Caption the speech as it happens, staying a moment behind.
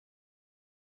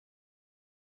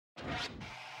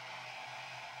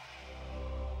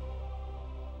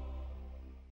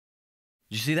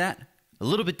Did you see that? A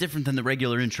little bit different than the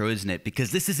regular intro, isn't it?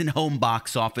 Because this isn't home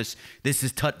box office, this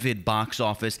is TutVid box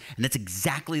office, and that's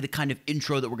exactly the kind of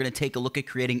intro that we're going to take a look at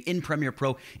creating in Premiere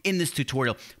Pro in this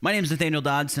tutorial. My name is Nathaniel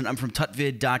Dodson, I'm from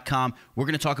tutvid.com. We're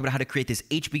going to talk about how to create this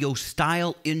HBO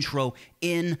style intro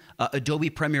in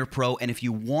Adobe Premiere Pro, and if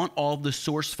you want all the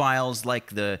source files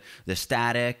like the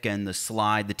static and the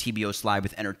slide, the TBO slide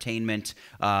with entertainment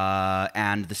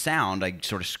and the sound, I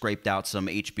sort of scraped out some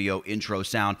HBO intro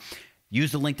sound.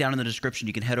 Use the link down in the description.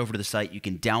 You can head over to the site. You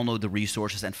can download the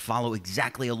resources and follow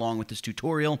exactly along with this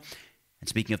tutorial. And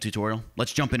speaking of tutorial,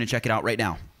 let's jump in and check it out right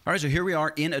now. All right, so here we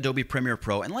are in Adobe Premiere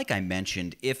Pro, and like I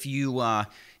mentioned, if you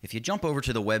jump over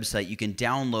to the website, you can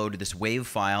download this WAV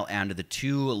file and the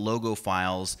two logo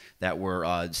files that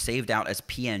were saved out as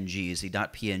PNGs, the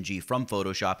 .png from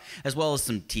Photoshop, as well as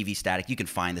some TV static. You can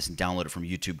find this and download it from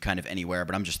YouTube kind of anywhere,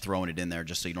 but I'm just throwing it in there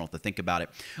just so you don't have to think about it.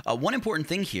 One important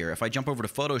thing here, if I jump over to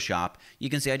Photoshop, you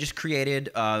can see I just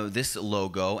created this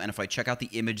logo, and if I check out the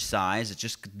image size, it's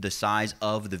just the size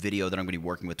of the video that I'm going to be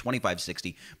working with,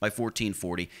 2560 by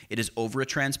 1440. It is over a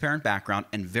transparent background,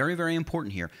 and very, very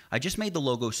important here, I just made the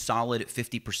logo solid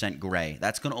 50% gray.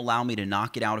 That's going to allow me to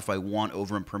knock it out if I want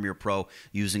over in Premiere Pro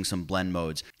using some blend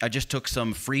modes. I just took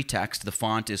some free text. The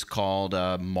font is called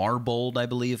Marbold, I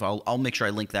believe. I'll make sure I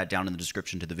link that down in the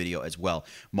description to the video as well.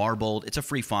 Marbold, it's a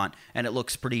free font, and it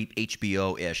looks pretty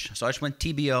HBO-ish. So I just went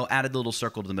TBO, added the little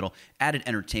circle to the middle, added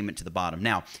entertainment to the bottom.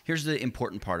 Now, here's the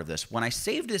important part of this. When I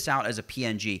saved this out as a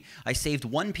PNG, I saved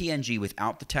one PNG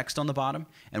without the text on the bottom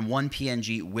and one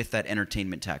PNG with that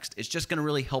entertainment text. It's just going to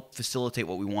really help facilitate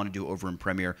what we want to do over in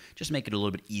Premiere, just make it a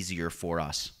little bit easier for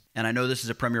us. And I know this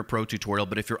is a Premiere Pro tutorial,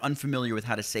 but if you're unfamiliar with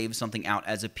how to save something out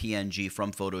as a PNG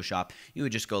from Photoshop, you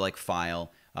would just go like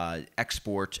File,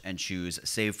 Export, and choose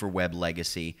Save for Web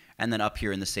Legacy. And then up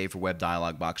here in the Save for Web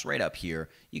dialog box, right up here,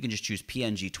 you can just choose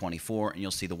PNG 24, and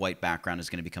you'll see the white background is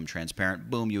going to become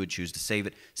transparent. Boom, you would choose to save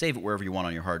it. Save it wherever you want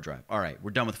on your hard drive. All right,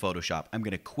 we're done with Photoshop. I'm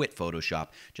going to quit Photoshop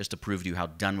just to prove to you how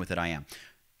done with it I am.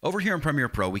 Over here in Premiere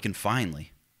Pro, we can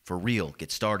finally, for real,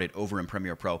 get started over in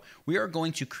Premiere Pro. We are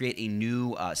going to create a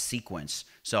new sequence.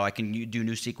 So I can do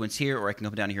new sequence here, or I can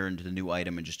come down here into the new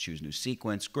item and just choose new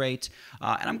sequence. Great.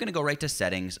 And I'm going to go right to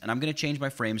settings, and I'm going to change my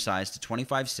frame size to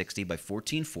 2560 by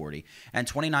 1440, and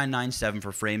 2997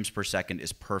 for frames per second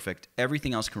is perfect.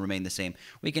 Everything else can remain the same.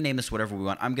 We can name this whatever we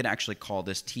want. I'm going to actually call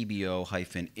this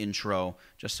TBO-intro,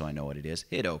 just so I know what it is.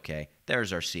 Hit OK.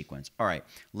 There's our sequence. All right,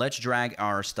 let's drag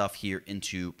our stuff here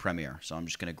into Premiere. So I'm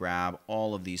just going to grab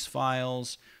all of these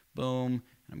files. Boom.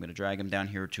 I'm going to drag them down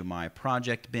here to my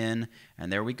project bin,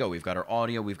 and there we go. We've got our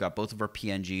audio, we've got both of our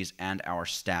PNGs, and our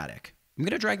static. I'm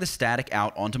going to drag the static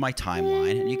out onto my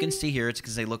timeline, and you can see here it's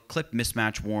going to say, look, clip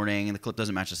mismatch warning, and the clip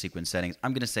doesn't match the sequence settings.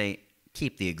 I'm going to say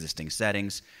keep the existing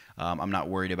settings. I'm not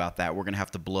worried about that. We're going to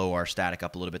have to blow our static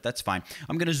up a little bit. That's fine.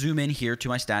 I'm going to zoom in here to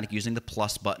my static using the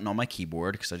plus button on my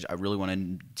keyboard because I really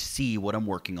want to see what I'm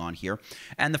working on here.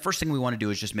 And the first thing we want to do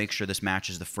is just make sure this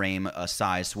matches the frame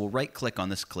size. So we'll right-click on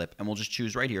this clip, and we'll just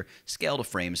choose right here, Scale to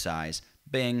Frame Size.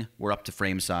 Bing, we're up to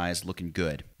frame size, looking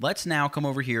good. Let's now come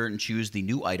over here and choose the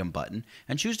New Item button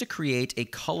and choose to create a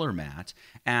color matte.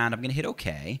 And I'm going to hit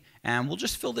OK, and we'll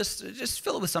just fill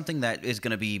it with something that is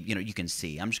going to be, you can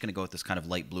see. I'm just going to go with this kind of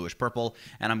light bluish purple,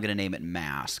 and I'm going to name it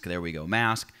Mask. There we go,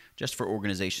 Mask. Just for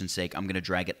organization's sake, I'm going to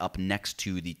drag it up next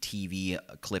to the TV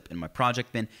clip in my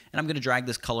project bin, and I'm going to drag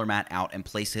this color matte out and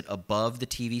place it above the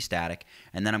TV static,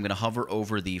 and then I'm going to hover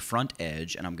over the front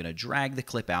edge, and I'm going to drag the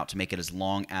clip out to make it as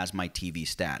long as my TV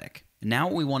static. Now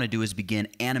what we want to do is begin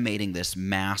animating this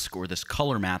mask or this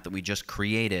color matte that we just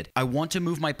created. I want to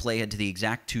move my playhead to the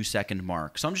exact 2-second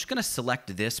mark. So I'm just going to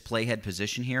select this playhead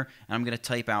position here, and I'm going to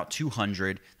type out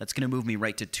 200. That's going to move me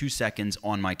right to 2 seconds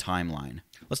on my timeline.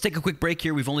 Let's take a quick break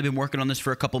here. We've only been working on this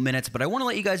for a couple minutes, but I want to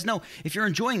let you guys know, if you're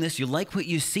enjoying this, you like what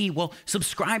you see, well,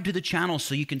 subscribe to the channel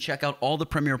so you can check out all the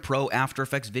Premiere Pro, After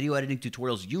Effects, video editing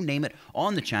tutorials, you name it,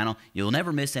 on the channel. You'll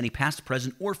never miss any past,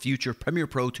 present, or future Premiere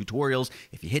Pro tutorials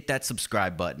if you hit that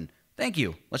subscribe button. Thank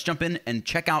you. Let's jump in and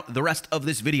check out the rest of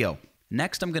this video.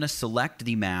 Next, I'm going to select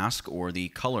the mask or the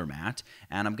color matte,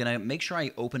 and I'm going to make sure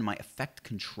I open my Effect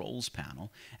Controls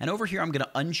panel. And over here, I'm going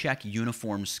to uncheck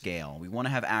Uniform Scale. We want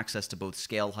to have access to both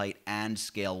scale height and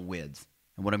scale width.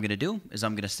 And what I'm going to do is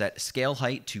I'm going to set scale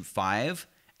height to 5,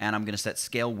 and I'm going to set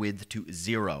scale width to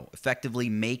 0, effectively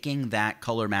making that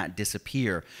color matte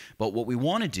disappear. But what we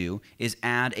want to do is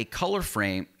add a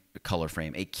keyframe,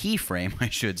 I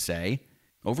should say,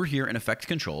 Over here in Effect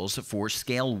Controls for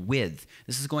Scale Width,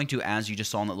 this is going to, as you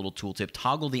just saw in that little tooltip,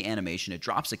 toggle the animation. It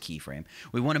drops a keyframe.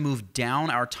 We want to move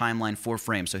down our timeline 4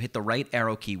 frames. So hit the right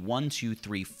arrow key, 1, 2,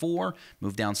 3, 4.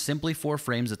 Move down simply 4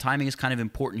 frames. The timing is kind of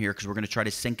important here because we're going to try to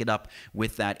sync it up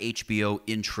with that HBO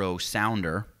intro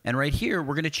sounder. And right here,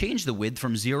 we're going to change the width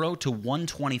from 0 to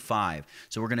 125.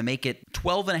 So we're going to make it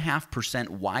 12.5%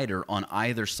 wider on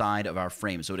either side of our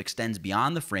frame. So it extends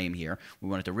beyond the frame here. We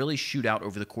want it to really shoot out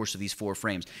over the course of these 4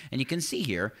 frames. And you can see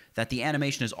here that the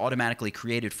animation is automatically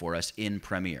created for us in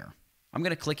Premiere. I'm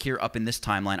going to click here up in this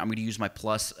timeline. I'm going to use my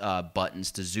plus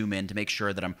buttons to zoom in to make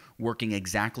sure that I'm working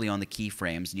exactly on the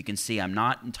keyframes. And you can see I'm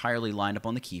not entirely lined up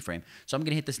on the keyframe. So I'm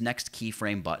going to hit this next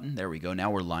keyframe button. There we go. Now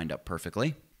we're lined up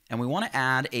perfectly. And we want to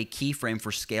add a keyframe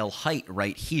for scale height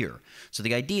right here. So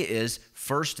the idea is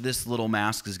first this little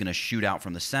mask is going to shoot out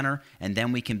from the center, and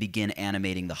then we can begin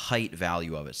animating the height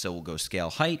value of it. So we'll go scale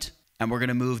height, and we're going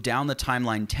to move down the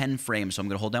timeline 10 frames. So I'm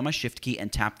going to hold down my shift key and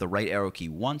tap the right arrow key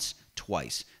once,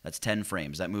 twice. That's 10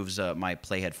 frames. That moves my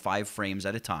playhead 5 frames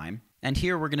at a time. And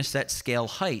here we're going to set scale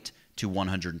height to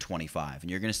 125.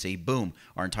 And you're going to see, boom,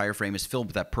 our entire frame is filled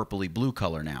with that purpley blue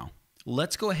color now.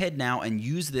 Let's go ahead now and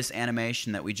use this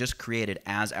animation that we just created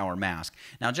as our mask.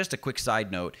 Now, just a quick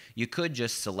side note, you could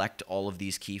just select all of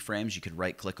these keyframes. You could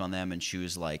right-click on them and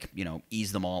choose, like,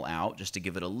 ease them all out just to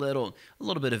give it a little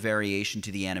bit of variation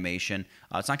to the animation.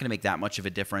 It's not going to make that much of a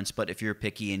difference, but if you're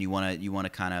picky and you want to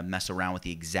kind of mess around with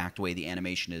the exact way the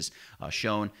animation is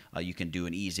shown, you can do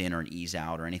an ease in or an ease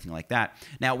out or anything like that.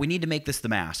 Now, we need to make this the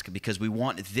mask because we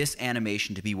want this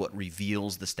animation to be what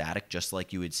reveals the static, just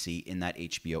like you would see in that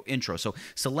HBO intro. So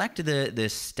select the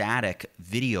static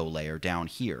video layer down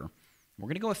here. We're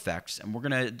going to go Effects, and we're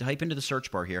going to type into the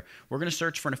search bar here. We're going to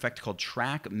search for an effect called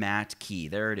Track Matte Key.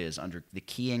 There it is under the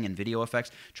keying and video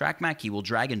effects. Track Matte Key. We'll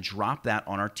drag and drop that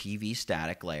on our TV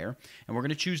static layer, and we're going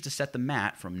to choose to set the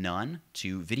matte from None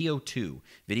to Video 2.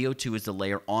 Video 2 is the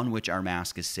layer on which our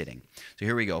mask is sitting. So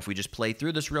here we go. If we just play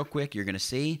through this real quick, you're going to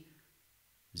see,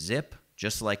 zip,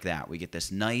 just like that. We get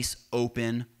this nice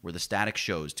open where the static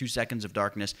shows. 2 seconds of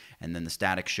darkness, and then the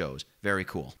static shows. Very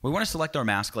cool. We want to select our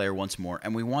mask layer once more,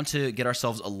 and we want to get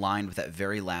ourselves aligned with that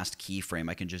very last keyframe.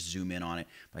 I can just zoom in on it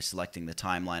by selecting the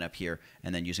timeline up here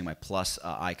and then using my plus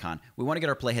icon. We want to get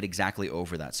our playhead exactly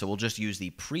over that, so we'll just use the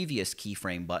previous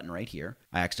keyframe button right here.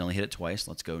 I accidentally hit it twice.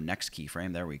 Let's go next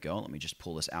keyframe. There we go. Let me just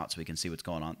pull this out so we can see what's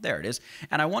going on. There it is.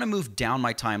 And I want to move down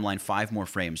my timeline 5 more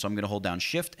frames, so I'm going to hold down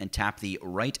Shift and tap the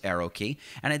right arrow key.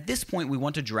 And at this point, we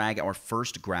want to drag our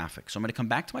first graphic. So I'm going to come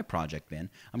back to my project bin.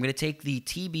 I'm going to take the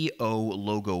TBO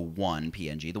logo 1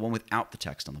 PNG, the one without the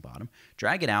text on the bottom,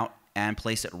 drag it out and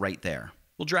place it right there.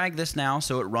 We'll drag this now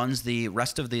so it runs the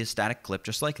rest of the static clip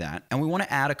just like that. And we want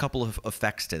to add a couple of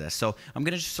effects to this. So I'm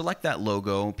going to just select that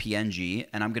logo PNG,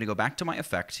 and I'm going to go back to my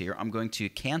effects here. I'm going to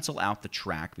cancel out the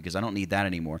track because I don't need that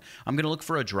anymore. I'm going to look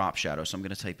for a drop shadow. So I'm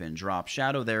going to type in drop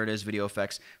shadow. There it is, video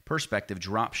effects, perspective,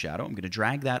 drop shadow. I'm going to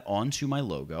drag that onto my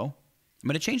logo. I'm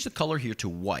going to change the color here to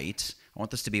white. I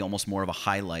want this to be almost more of a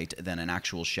highlight than an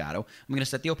actual shadow. I'm going to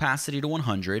set the opacity to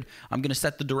 100. I'm going to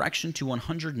set the direction to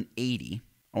 180.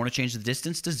 I want to change the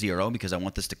distance to 0 because I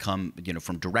want this to come,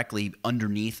 from directly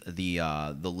underneath the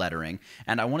lettering.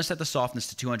 And I want to set the softness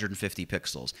to 250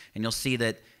 pixels. And you'll see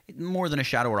that more than a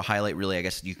shadow or a highlight, really, I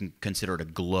guess you can consider it a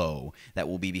glow that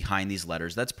will be behind these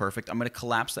letters. That's perfect. I'm going to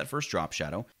collapse that first drop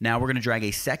shadow. Now we're going to drag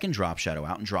a second drop shadow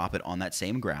out and drop it on that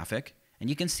same graphic. And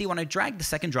you can see when I drag the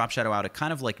second drop shadow out, it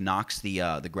kind of like knocks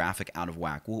the graphic out of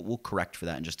whack. We'll correct for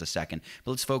that in just a second. But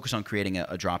let's focus on creating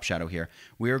a drop shadow here.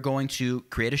 We are going to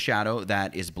create a shadow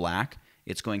that is black.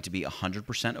 It's going to be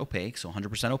 100% opaque, so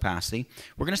 100% opacity.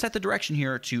 We're going to set the direction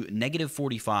here to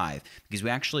 -45 because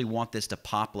we actually want this to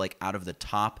pop like out of the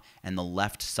top and the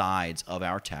left sides of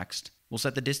our text. We'll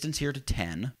set the distance here to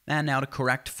 10. And now to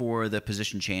correct for the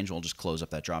position change, we'll just close up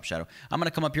that drop shadow. I'm going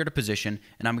to come up here to position,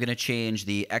 and I'm going to change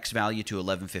the X value to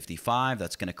 1155.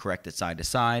 That's going to correct it side to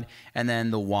side. And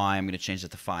then the Y, I'm going to change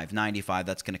that to 595.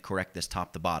 That's going to correct this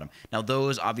top to bottom. Now,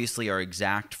 those obviously are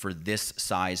exact for this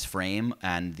size frame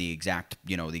and the exact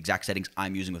settings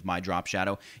I'm using with my drop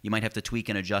shadow. You might have to tweak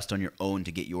and adjust on your own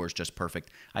to get yours just perfect.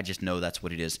 I just know that's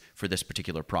what it is for this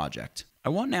particular project. I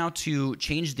want now to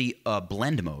change the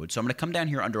blend mode. So I'm going to come down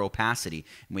here under opacity,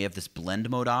 and we have this blend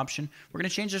mode option. We're going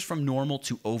to change this from normal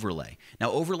to overlay. Now,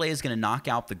 overlay is going to knock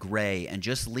out the gray and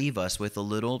just leave us with a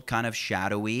little kind of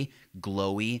shadowy,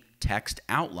 glowy text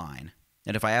outline.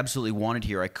 And if I absolutely wanted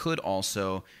here, I could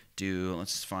also do,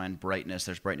 let's find brightness.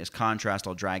 There's brightness contrast.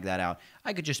 I'll drag that out.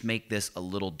 I could just make this a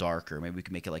little darker. Maybe we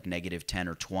could make it like -10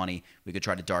 or 20. We could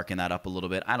try to darken that up a little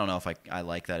bit. I don't know if I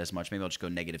like that as much. Maybe I'll just go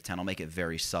 -10. I'll make it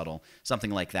very subtle,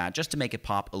 something like that, just to make it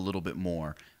pop a little bit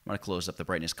more. I'm going to close up the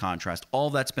brightness contrast. All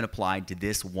that's been applied to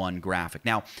this one graphic.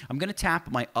 Now, I'm going to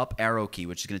tap my up arrow key,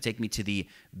 which is going to take me to the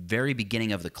very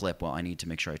beginning of the clip. Well, I need to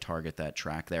make sure I target that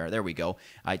track there. There we go.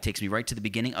 It takes me right to the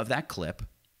beginning of that clip.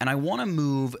 And I want to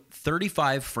move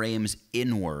 35 frames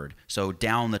inward, so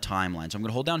down the timeline. So I'm going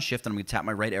to hold down Shift, and I'm going to tap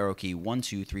my right arrow key. 1,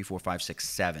 2, 3, 4, 5, 6,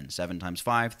 7. 7 times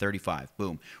 5, 35.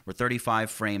 Boom. We're 35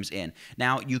 frames in.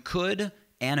 Now, you could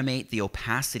animate the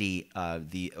opacity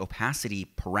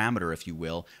parameter, if you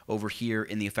will, over here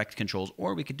in the effect controls,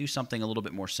 or we could do something a little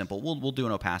bit more simple. We'll do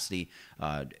an opacity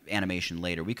animation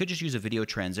later. We could just use a video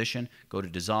transition, go to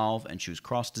dissolve and choose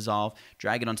cross dissolve,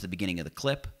 drag it onto the beginning of the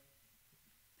clip,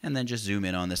 and then just zoom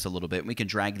in on this a little bit. We can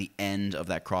drag the end of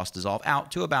that cross dissolve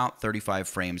out to about 35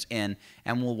 frames in,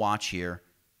 and we'll watch here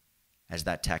as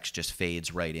that text just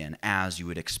fades right in, as you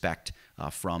would expect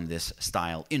from this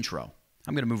style intro.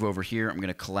 I'm going to move over here. I'm going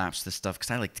to collapse this stuff because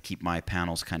I like to keep my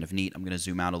panels kind of neat. I'm going to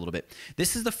zoom out a little bit.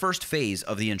 This is the first phase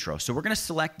of the intro. So we're going to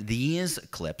select these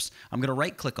clips. I'm going to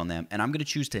right-click on them, and I'm going to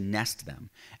choose to nest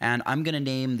them. And I'm going to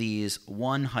name these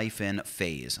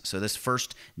 1-phase. So this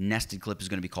first nested clip is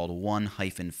going to be called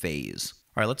 1-phase.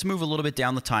 All right, let's move a little bit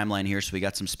down the timeline here so we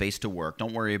got some space to work.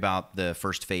 Don't worry about the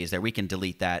first phase there. We can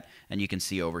delete that, and you can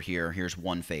see over here, here's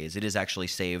 1 phase. It is actually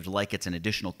saved like it's an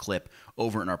additional clip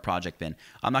over in our project bin.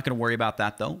 I'm not going to worry about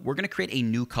that, though. We're going to create a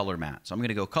new color matte. So I'm going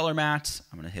to go color matte.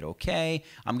 I'm going to hit OK.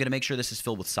 I'm going to make sure this is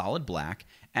filled with solid black,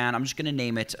 and I'm just going to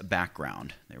name it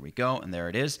background. There we go, and there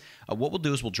it is. What we'll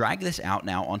do is we'll drag this out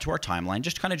now onto our timeline.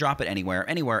 Just kind of drop it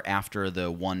anywhere after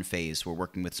the 1 phase. We're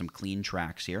working with some clean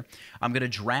tracks here. I'm going to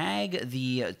drag the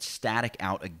static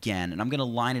out again, and I'm going to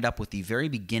line it up with the very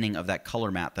beginning of that color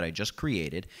matte that I just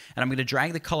created, and I'm going to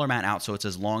drag the color matte out so it's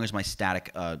as long as my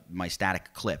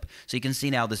static clip. So you can see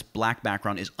now this black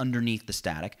background is underneath the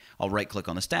static. I'll right-click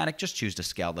on the static, just choose to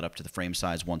scale that up to the frame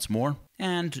size once more,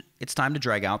 and it's time to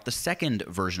drag out the second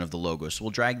version of the logo. So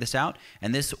we'll drag this out,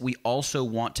 and this we also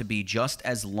want to be just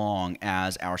as long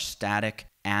as our static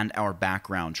and our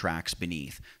background tracks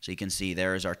beneath. So you can see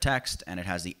there is our text, and it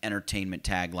has the entertainment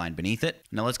tagline beneath it.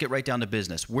 Now let's get right down to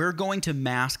business. We're going to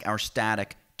mask our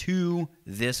static to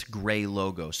this gray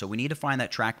logo. So we need to find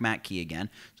that track matte key again.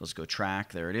 So let's go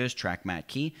track, there it is, track matte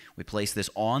key. We place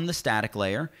this on the static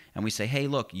layer, and we say, hey,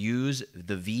 look, use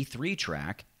the V3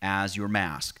 track as your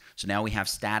mask. So now we have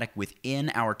static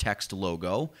within our text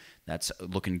logo. That's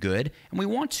looking good. And we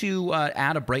want to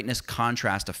add a brightness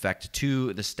contrast effect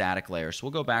to the static layer. So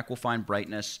we'll go back, we'll find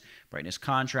brightness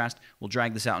contrast. We'll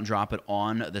drag this out and drop it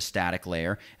on the static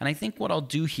layer. And I think what I'll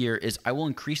do here is I will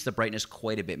increase the brightness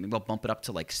quite a bit. Maybe I'll bump it up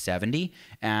to like 70,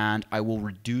 and I will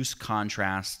reduce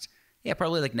contrast. Yeah,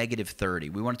 probably like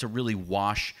 -30. We want it to really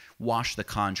wash the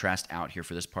contrast out here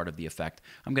for this part of the effect.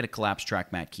 I'm going to collapse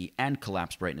track matte key and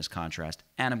collapse brightness contrast,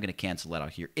 and I'm going to cancel that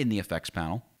out here in the effects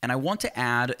panel. And I want to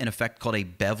add an effect called a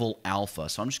Bevel Alpha.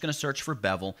 So I'm just going to search for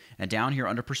Bevel, and down here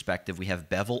under Perspective, we have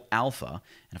Bevel Alpha.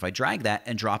 And if I drag that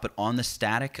and drop it on the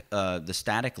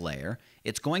static layer,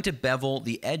 it's going to bevel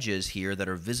the edges here that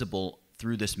are visible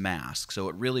through this mask. So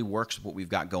it really works with what we've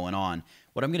got going on.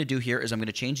 What I'm going to do here is I'm going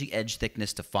to change the edge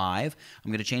thickness to 5.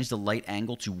 I'm going to change the light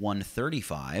angle to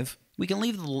 135. We can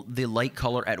leave the light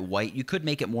color at white. You could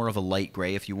make it more of a light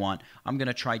gray if you want. I'm going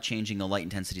to try changing the light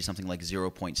intensity to something like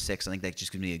 0.6. I think that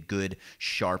just gives me a good,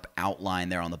 sharp outline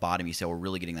there on the bottom. You see we're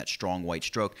really getting that strong white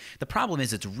stroke. The problem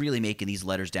is it's really making these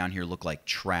letters down here look like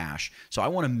trash. So I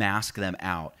want to mask them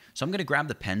out. So I'm going to grab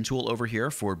the pen tool over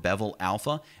here for Bevel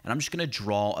Alpha, and I'm just going to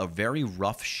draw a very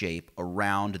rough shape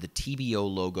around the TBO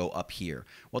logo up here.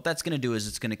 What that's going to do is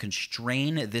it's going to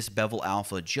constrain this Bevel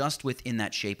Alpha just within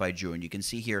that shape I drew. And you can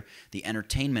see here the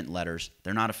entertainment letters,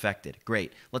 they're not affected.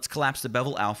 Great. Let's collapse the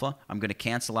Bevel Alpha. I'm going to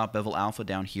cancel out Bevel Alpha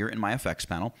down here in my effects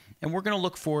panel. And we're going to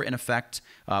look for an effect.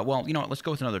 Well, you know what? Let's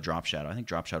go with another drop shadow. I think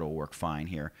drop shadow will work fine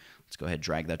here. Let's go ahead and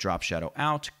drag that drop shadow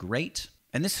out. Great.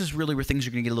 And this is really where things are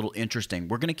going to get a little interesting.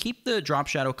 We're going to keep the drop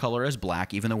shadow color as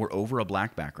black, even though we're over a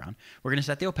black background. We're going to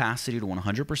set the opacity to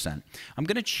 100%. I'm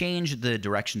going to change the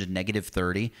direction to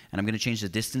 -30, and I'm going to change the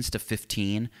distance to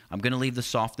 15. I'm going to leave the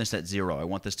softness at 0. I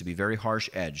want this to be very harsh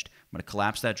edged. I'm going to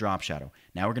collapse that drop shadow.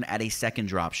 Now we're going to add a second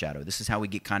drop shadow. This is how we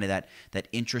get kind of that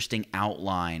interesting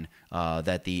outline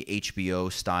that the HBO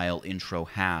style intro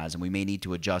has. And we may need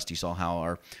to adjust. You saw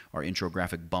how our intro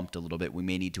graphic bumped a little bit. We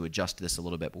may need to adjust this a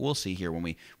little bit, but we'll see here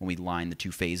when we line the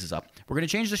two phases up. We're going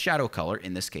to change the shadow color,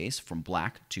 in this case, from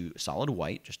black to solid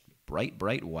white, just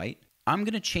bright white. I'm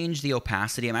going to change the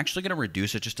opacity. I'm actually going to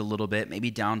reduce it just a little bit, maybe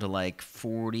down to like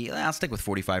 40. I'll stick with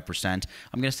 45%.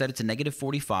 I'm going to set it to negative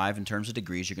 45 in terms of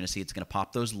degrees. You're going to see it's going to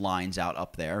pop those lines out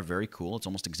up there. Very cool. It's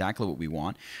almost exactly what we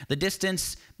want. The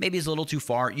distance maybe is a little too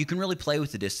far. You can really play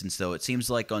with the distance, though. It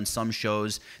seems like on some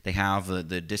shows they have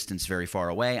the distance very far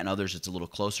away, and others it's a little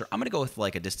closer. I'm going to go with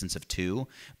like a distance of 2,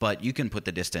 but you can put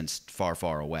the distance far,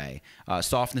 far away.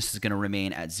 Softness is going to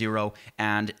remain at 0,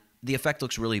 and the effect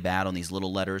looks really bad on these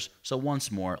little letters, so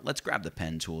once more, let's grab the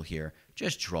pen tool here.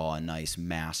 Just draw a nice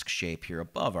mask shape here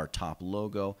above our top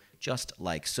logo, just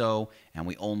like so. And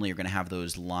we only are going to have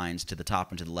those lines to the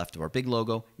top and to the left of our big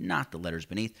logo, not the letters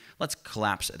beneath. Let's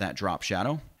collapse that drop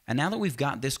shadow. And now that we've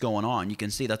got this going on, you can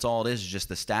see that's all it is just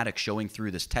the static showing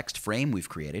through this text frame we've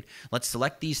created. Let's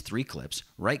select these 3 clips,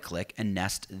 right-click, and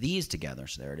nest these together.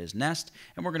 So there it is, nest,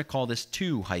 and we're going to call this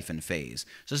 2-phase.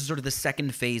 So this is sort of the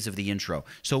second phase of the intro.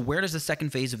 So where does the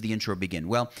second phase of the intro begin?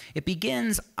 Well, it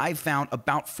begins, I've found,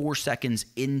 about 4 seconds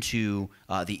into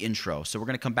the intro. So we're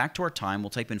going to come back to our time. We'll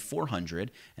type in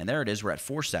 400, and there it is. We're at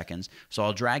 4 seconds. So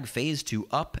I'll drag phase 2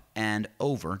 up and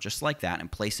over, just like that,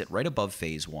 and place it right above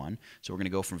phase 1. So we're going to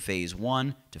go from phase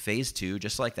 1 to phase 2,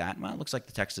 just like that. Well, it looks like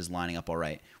the text is lining up all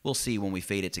right. We'll see when we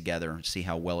fade it together and see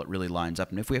how well it really lines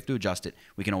up. And if we have to adjust it,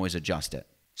 we can always adjust it.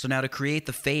 So now to create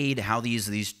the fade, how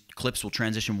these clips will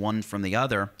transition one from the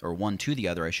other, or one to the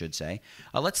other, I should say.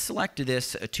 Let's select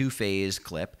this 2-phase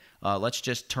clip. Let's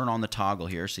just turn on the toggle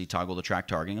here. So you toggle the track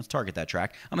targeting. Let's target that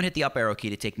track. I'm going to hit the up arrow key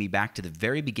to take me back to the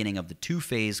very beginning of the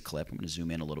 2-phase clip. I'm going to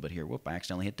zoom in a little bit here. Whoop, I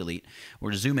accidentally hit delete. We're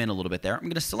going to zoom in a little bit there. I'm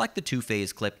going to select the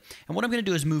 2-phase clip. And what I'm going to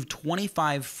do is move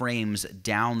 25 frames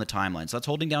down the timeline. So that's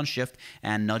holding down shift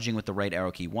and nudging with the right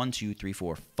arrow key. 1, 2, 3,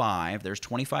 4, 5. There's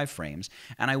 25 frames.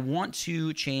 And I want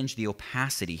to change the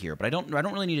opacity here. But I don't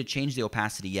really need to change the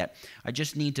opacity yet. I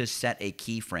just need to set a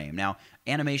keyframe. Now,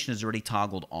 animation is already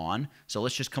toggled on, so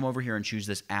let's just come over here and choose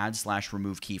this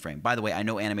add/remove keyframe. By the way, I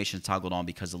know animation is toggled on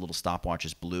because the little stopwatch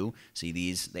is blue. See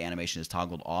the animation is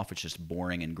toggled off. It's just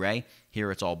boring and gray.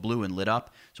 Here it's all blue and lit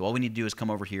up. So all we need to do is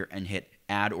come over here and hit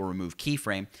add or remove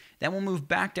keyframe. Then we'll move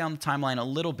back down the timeline a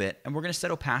little bit, and we're going to set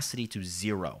opacity to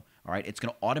 0. All right, it's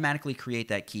going to automatically create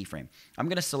that keyframe. I'm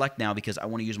going to select now because I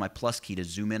want to use my plus key to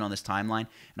zoom in on this timeline,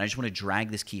 and I just want to drag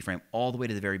this keyframe all the way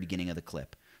to the very beginning of the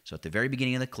clip. So at the very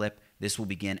beginning of the clip, this will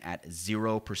begin at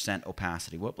 0%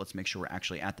 opacity. Whoop, let's make sure we're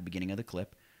actually at the beginning of the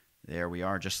clip. There we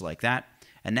are, just like that.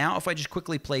 And now if I just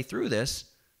quickly play through this,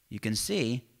 you can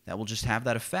see that we'll just have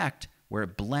that effect where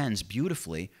it blends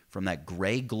beautifully from that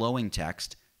gray glowing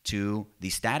text to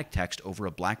the static text over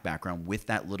a black background with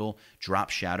that little drop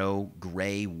shadow,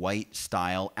 gray, white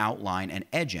style outline and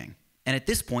edging. And at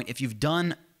this point, if you've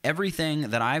done everything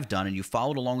that I've done and you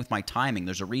followed along with my timing,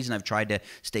 there's a reason I've tried to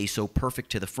stay so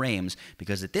perfect to the frames,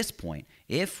 because at this point,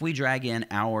 if we drag in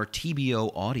our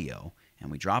TBO audio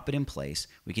and we drop it in place,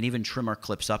 we can even trim our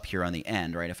clips up here on the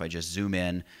end, right? If I just zoom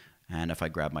in and if I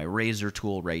grab my razor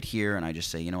tool right here and I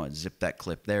just say, you know what, zip that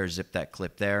clip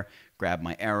there, grab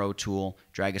my arrow tool,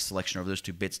 drag a selection over those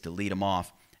 2 bits, delete them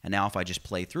off. And now if I just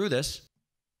play through this,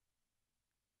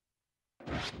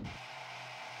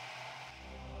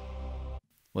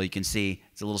 well, you can see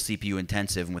it's a little CPU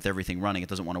intensive, and with everything running, it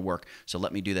doesn't want to work. So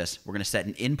let me do this. We're going to set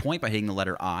an in point by hitting the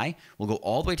letter I. We'll go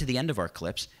all the way to the end of our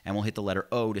clips, and we'll hit the letter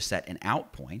O to set an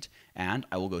out point. And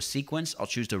I will go sequence. I'll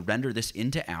choose to render this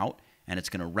into out, and it's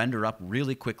going to render up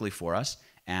really quickly for us,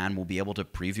 and we'll be able to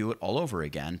preview it all over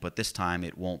again. But this time,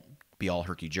 it won't be all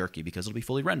herky-jerky because it'll be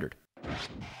fully rendered.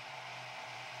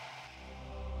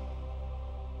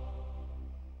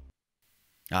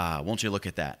 Won't you look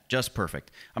at that? Just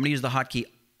perfect. I'm going to use the hotkey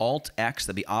Alt-X,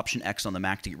 that'd be Option-X on the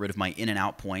Mac to get rid of my in and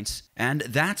out points. And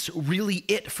that's really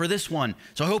it for this one.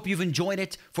 So I hope you've enjoyed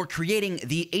it for creating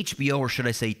the HBO, or should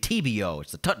I say TBO.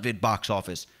 It's the TutVid box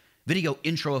office video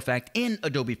intro effect in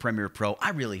Adobe Premiere Pro. I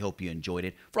really hope you enjoyed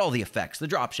it for all the effects, the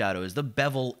drop shadows, the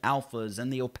bevel alphas,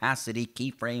 and the opacity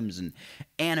keyframes and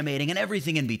animating and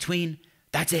everything in between.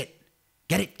 That's it.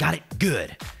 Get it? Got it?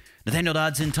 Good. Nathaniel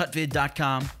Dodson,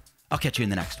 tutvid.com. I'll catch you in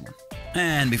the next one.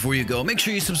 And before you go, make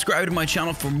sure you subscribe to my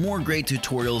channel for more great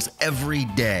tutorials every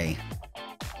day.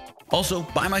 Also,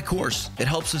 buy my course. It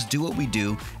helps us do what we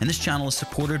do, and this channel is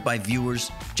supported by viewers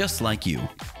just like you.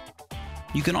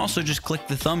 You can also just click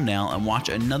the thumbnail and watch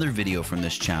another video from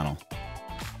this channel.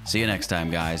 See you next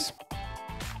time, guys.